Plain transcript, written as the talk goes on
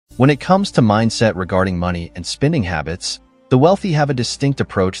When it comes to mindset regarding money and spending habits, the wealthy have a distinct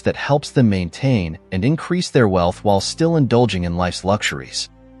approach that helps them maintain and increase their wealth while still indulging in life's luxuries.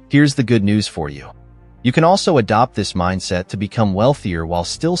 Here's the good news for you. You can also adopt this mindset to become wealthier while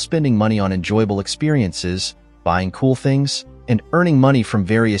still spending money on enjoyable experiences, buying cool things, and earning money from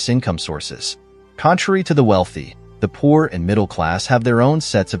various income sources. Contrary to the wealthy, the poor and middle class have their own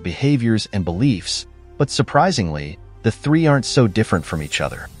sets of behaviors and beliefs, but surprisingly, the three aren't so different from each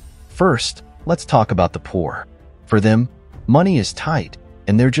other. First, let's talk about the poor. For them, money is tight,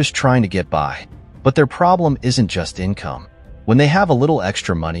 and they're just trying to get by. But their problem isn't just income. When they have a little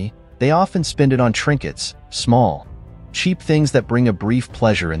extra money, they often spend it on trinkets, small, cheap things that bring a brief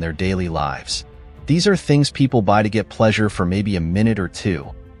pleasure in their daily lives. These are things people buy to get pleasure for maybe a minute or two,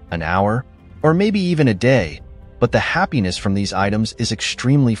 an hour, or maybe even a day, but the happiness from these items is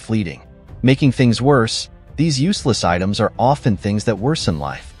extremely fleeting. Making things worse, these useless items are often things that worsen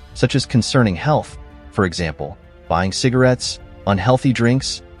life, such as concerning health, for example, buying cigarettes, unhealthy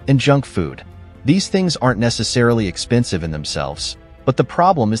drinks, and junk food. These things aren't necessarily expensive in themselves, but the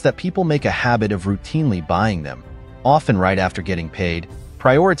problem is that people make a habit of routinely buying them, often right after getting paid,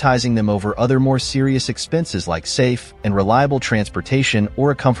 prioritizing them over other more serious expenses like safe and reliable transportation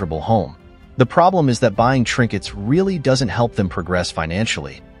or a comfortable home. The problem is that buying trinkets really doesn't help them progress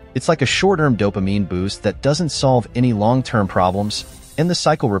financially. It's like a short-term dopamine boost that doesn't solve any long-term problems, and the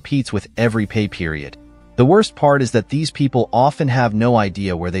cycle repeats with every pay period. The worst part is that these people often have no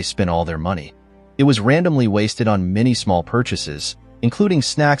idea where they spent all their money. It was randomly wasted on many small purchases, including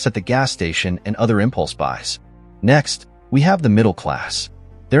snacks at the gas station and other impulse buys. Next, we have the middle class.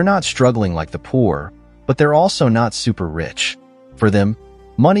 They're not struggling like the poor, but they're also not super rich. For them,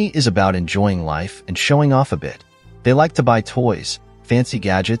 money is about enjoying life and showing off a bit. They like to buy toys, fancy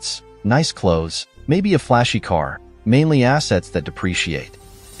gadgets, nice clothes, maybe a flashy car, mainly assets that depreciate.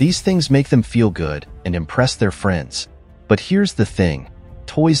 These things make them feel good and impress their friends. But here's the thing,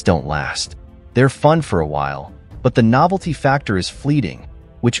 toys don't last. They're fun for a while, but the novelty factor is fleeting,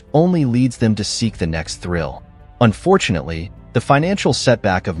 which only leads them to seek the next thrill. Unfortunately, the financial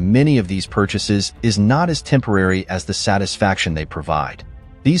setback of many of these purchases is not as temporary as the satisfaction they provide.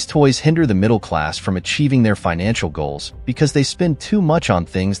 These toys hinder the middle class from achieving their financial goals because they spend too much on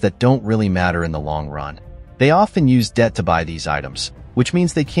things that don't really matter in the long run. They often use debt to buy these items, which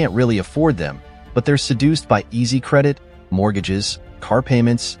means they can't really afford them, but they're seduced by easy credit, mortgages, car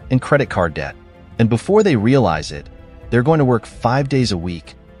payments, and credit card debt. And before they realize it, they're going to work 5 days a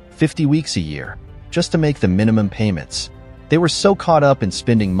week, 50 weeks a year, just to make the minimum payments. They were so caught up in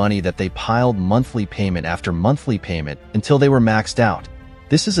spending money that they piled monthly payment after monthly payment until they were maxed out.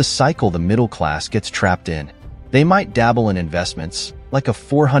 This is a cycle the middle class gets trapped in. They might dabble in investments, like a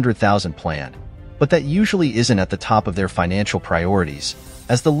 $400,000 plan, but that usually isn't at the top of their financial priorities,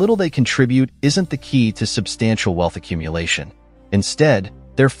 as the little they contribute isn't the key to substantial wealth accumulation. Instead,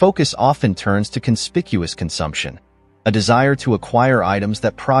 their focus often turns to conspicuous consumption, a desire to acquire items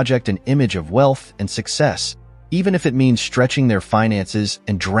that project an image of wealth and success, even if it means stretching their finances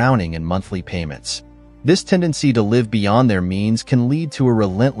and drowning in monthly payments. This tendency to live beyond their means can lead to a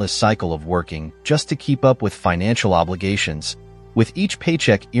relentless cycle of working just to keep up with financial obligations, with each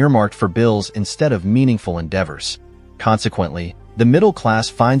paycheck earmarked for bills instead of meaningful endeavors. Consequently, the middle class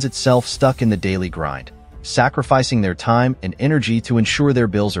finds itself stuck in the daily grind, sacrificing their time and energy to ensure their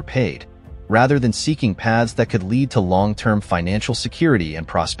bills are paid, rather than seeking paths that could lead to long-term financial security and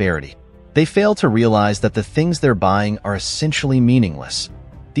prosperity. They fail to realize that the things they're buying are essentially meaningless.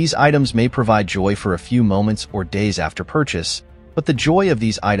 These items may provide joy for a few moments or days after purchase, but the joy of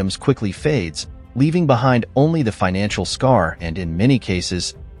these items quickly fades, leaving behind only the financial scar and, in many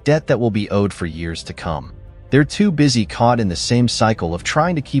cases, debt that will be owed for years to come. They're too busy caught in the same cycle of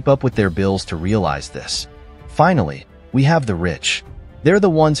trying to keep up with their bills to realize this. Finally, we have the rich. They're the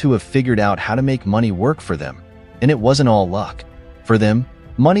ones who have figured out how to make money work for them, and it wasn't all luck. For them,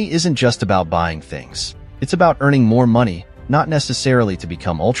 money isn't just about buying things. It's about earning more money, not necessarily to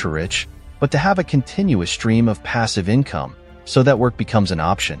become ultra-rich, but to have a continuous stream of passive income, so that work becomes an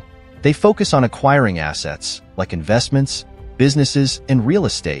option. They focus on acquiring assets, like investments, businesses, and real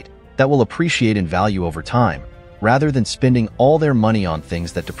estate, that will appreciate in value over time, rather than spending all their money on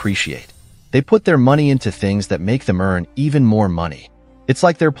things that depreciate. They put their money into things that make them earn even more money. It's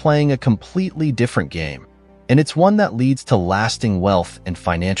like they're playing a completely different game, and it's one that leads to lasting wealth and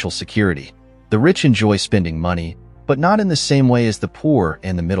financial security. The rich enjoy spending money, but not in the same way as the poor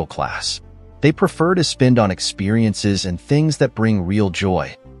and the middle class. They prefer to spend on experiences and things that bring real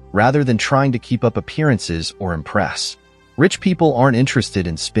joy, rather than trying to keep up appearances or impress. Rich people aren't interested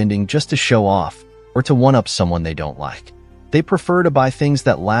in spending just to show off or to one-up someone they don't like. They prefer to buy things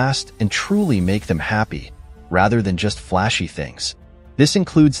that last and truly make them happy, rather than just flashy things. This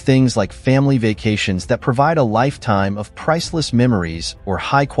includes things like family vacations that provide a lifetime of priceless memories or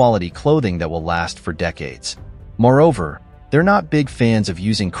high-quality clothing that will last for decades. Moreover, they're not big fans of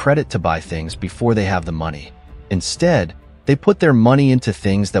using credit to buy things before they have the money. Instead, they put their money into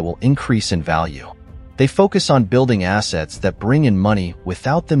things that will increase in value. They focus on building assets that bring in money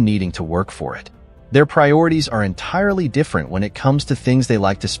without them needing to work for it. Their priorities are entirely different when it comes to things they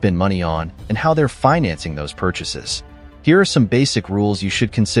like to spend money on and how they're financing those purchases. Here are some basic rules you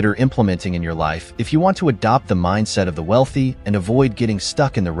should consider implementing in your life if you want to adopt the mindset of the wealthy and avoid getting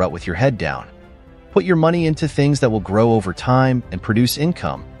stuck in the rut with your head down. Put your money into things that will grow over time and produce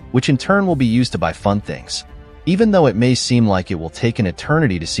income, which in turn will be used to buy fun things. Even though it may seem like it will take an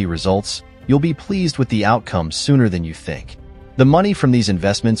eternity to see results, you'll be pleased with the outcome sooner than you think. The money from these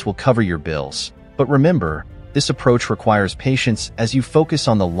investments will cover your bills, but remember, this approach requires patience as you focus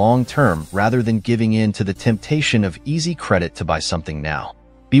on the long term rather than giving in to the temptation of easy credit to buy something now.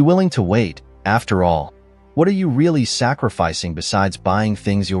 Be willing to wait. After all, what are you really sacrificing besides buying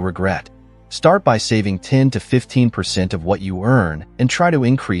things you'll regret? Start by saving 10 to 15% of what you earn and try to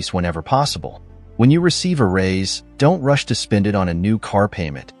increase whenever possible. When you receive a raise, don't rush to spend it on a new car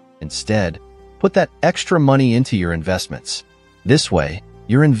payment. Instead, put that extra money into your investments. This way,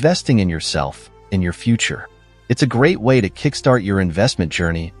 you're investing in yourself, in your future. It's a great way to kickstart your investment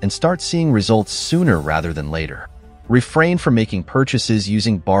journey and start seeing results sooner rather than later. Refrain from making purchases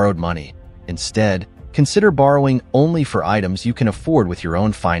using borrowed money. Instead, consider borrowing only for items you can afford with your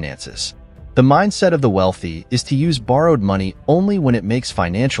own finances. The mindset of the wealthy is to use borrowed money only when it makes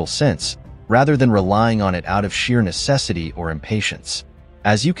financial sense, rather than relying on it out of sheer necessity or impatience.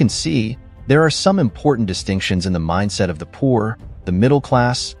 As you can see, there are some important distinctions in the mindset of the poor, the middle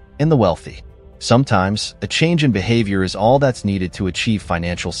class, and the wealthy. Sometimes, a change in behavior is all that's needed to achieve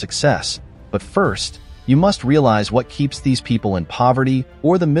financial success. But first, you must realize what keeps these people in poverty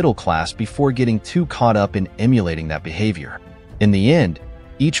or the middle class before getting too caught up in emulating that behavior. In the end,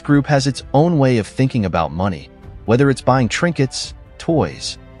 each group has its own way of thinking about money, whether it's buying trinkets,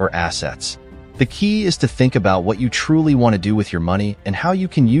 toys, or assets. The key is to think about what you truly want to do with your money and how you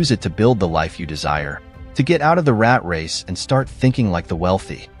can use it to build the life you desire, to get out of the rat race and start thinking like the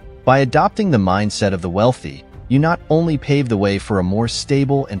wealthy. By adopting the mindset of the wealthy, you not only pave the way for a more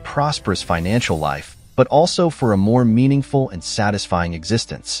stable and prosperous financial life, but also for a more meaningful and satisfying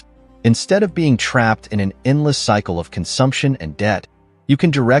existence. Instead of being trapped in an endless cycle of consumption and debt, you can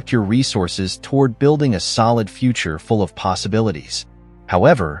direct your resources toward building a solid future full of possibilities.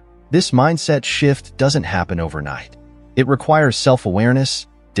 However, this mindset shift doesn't happen overnight. It requires self-awareness,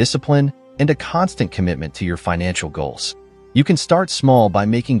 discipline, and a constant commitment to your financial goals. You can start small by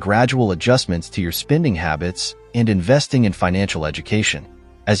making gradual adjustments to your spending habits and investing in financial education.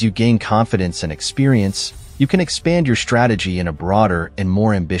 As you gain confidence and experience, you can expand your strategy in a broader and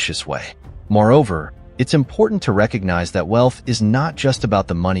more ambitious way. Moreover, it's important to recognize that wealth is not just about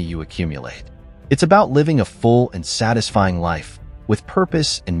the money you accumulate. It's about living a full and satisfying life with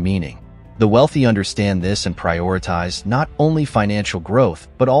purpose and meaning. The wealthy understand this and prioritize not only financial growth,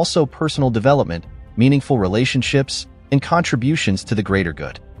 but also personal development, meaningful relationships, and contributions to the greater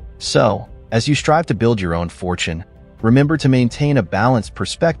good. So, as you strive to build your own fortune, remember to maintain a balanced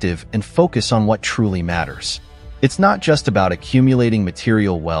perspective and focus on what truly matters. It's not just about accumulating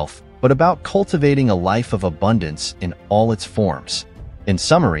material wealth, but about cultivating a life of abundance in all its forms. In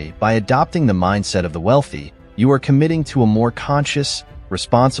summary, by adopting the mindset of the wealthy, you are committing to a more conscious,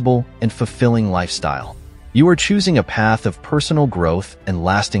 responsible, and fulfilling lifestyle. You are choosing a path of personal growth and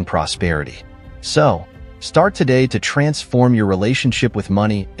lasting prosperity. So, start today to transform your relationship with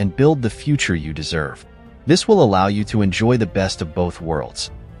money and build the future you deserve. This will allow you to enjoy the best of both worlds,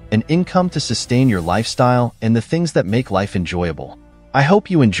 an income to sustain your lifestyle and the things that make life enjoyable. I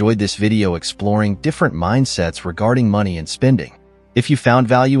hope you enjoyed this video exploring different mindsets regarding money and spending. If you found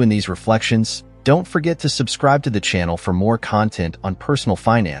value in these reflections, don't forget to subscribe to the channel for more content on personal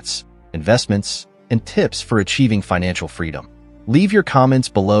finance, investments, and tips for achieving financial freedom. Leave your comments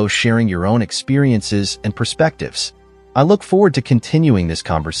below sharing your own experiences and perspectives. I look forward to continuing this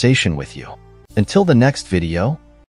conversation with you. Until the next video,